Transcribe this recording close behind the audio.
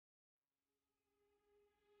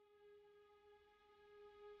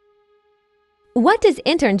What does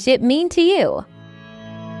internship mean to you?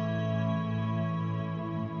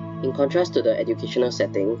 In contrast to the educational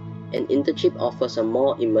setting, an internship offers a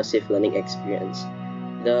more immersive learning experience.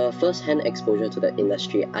 The first-hand exposure to the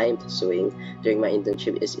industry I am pursuing during my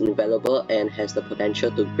internship is invaluable and has the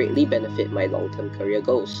potential to greatly benefit my long-term career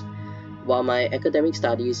goals. While my academic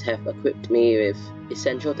studies have equipped me with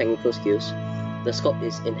essential technical skills, the scope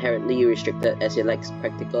is inherently restricted as it lacks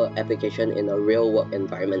practical application in a real-work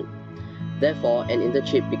environment. Therefore, an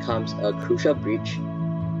internship becomes a crucial bridge,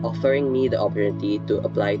 offering me the opportunity to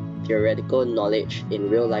apply theoretical knowledge in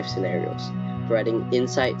real-life scenarios, providing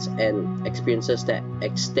insights and experiences that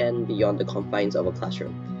extend beyond the confines of a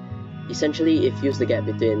classroom. Essentially, it fills the gap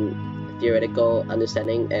between theoretical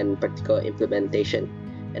understanding and practical implementation,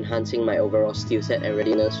 enhancing my overall skill set and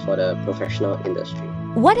readiness for the professional industry.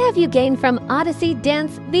 What have you gained from Odyssey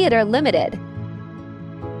Dance Theatre Limited?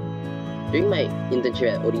 During my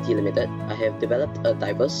internship at ODT Limited, I have developed a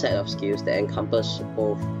diverse set of skills that encompass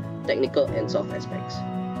both technical and soft aspects.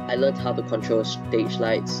 I learned how to control stage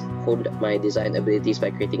lights, honed my design abilities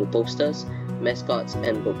by creating posters, mascots,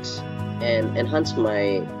 and books, and enhanced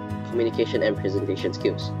my communication and presentation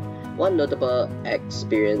skills. One notable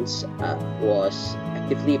experience was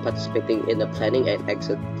actively participating in the planning and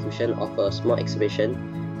execution of a small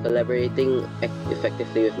exhibition, collaborating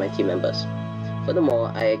effectively with my team members.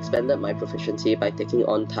 Furthermore, I expanded my proficiency by taking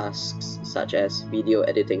on tasks such as video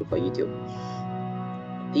editing for YouTube.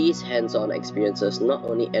 These hands-on experiences not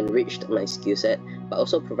only enriched my skill set, but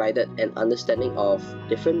also provided an understanding of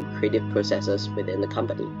different creative processes within the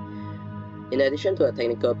company. In addition to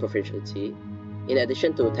technical proficiency, the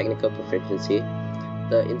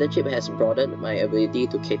internship has broadened my ability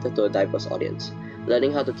to cater to a diverse audience.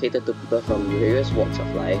 Learning how to cater to people from various walks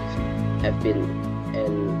of life have been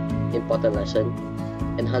an important lesson,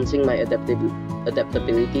 enhancing my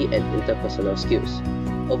adaptability and interpersonal skills.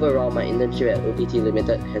 Overall, my internship at ODT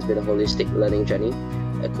Limited has been a holistic learning journey,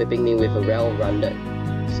 equipping me with a well-rounded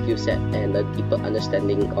skill set and a deeper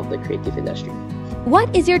understanding of the creative industry.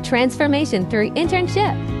 What is your transformation through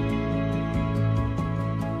internship?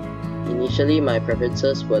 Initially, my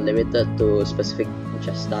preferences were limited to specific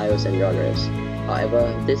styles and genres.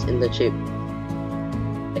 However, this internship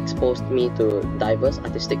exposed me to diverse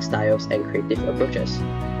artistic styles and creative approaches,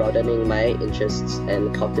 broadening my interests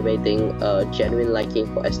and cultivating a genuine liking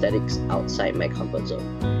for aesthetics outside my comfort zone.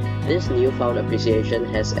 This newfound appreciation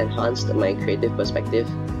has enhanced my creative perspective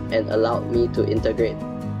and allowed me to integrate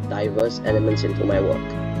diverse elements into my work.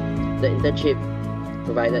 The internship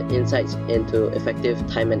provided insights into effective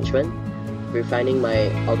time management, refining my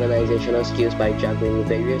organizational skills by juggling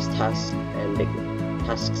various tasks and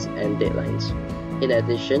deadlines. In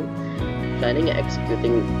addition, planning and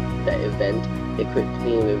executing the event equipped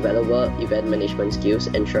me with valuable event management skills,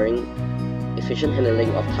 ensuring efficient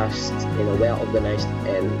handling of tasks in a well-organized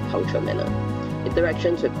and punctual manner.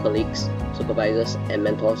 Interactions with colleagues, supervisors, and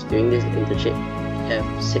mentors during this internship have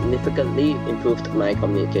significantly improved my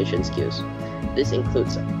communication skills. This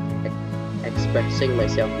includes expressing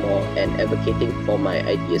myself more and advocating for my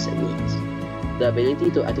ideas and needs. The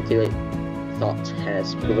ability to articulate thoughts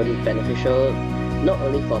has proven beneficial not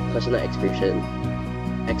only for personal expression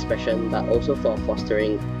but also for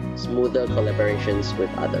fostering smoother collaborations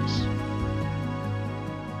with others.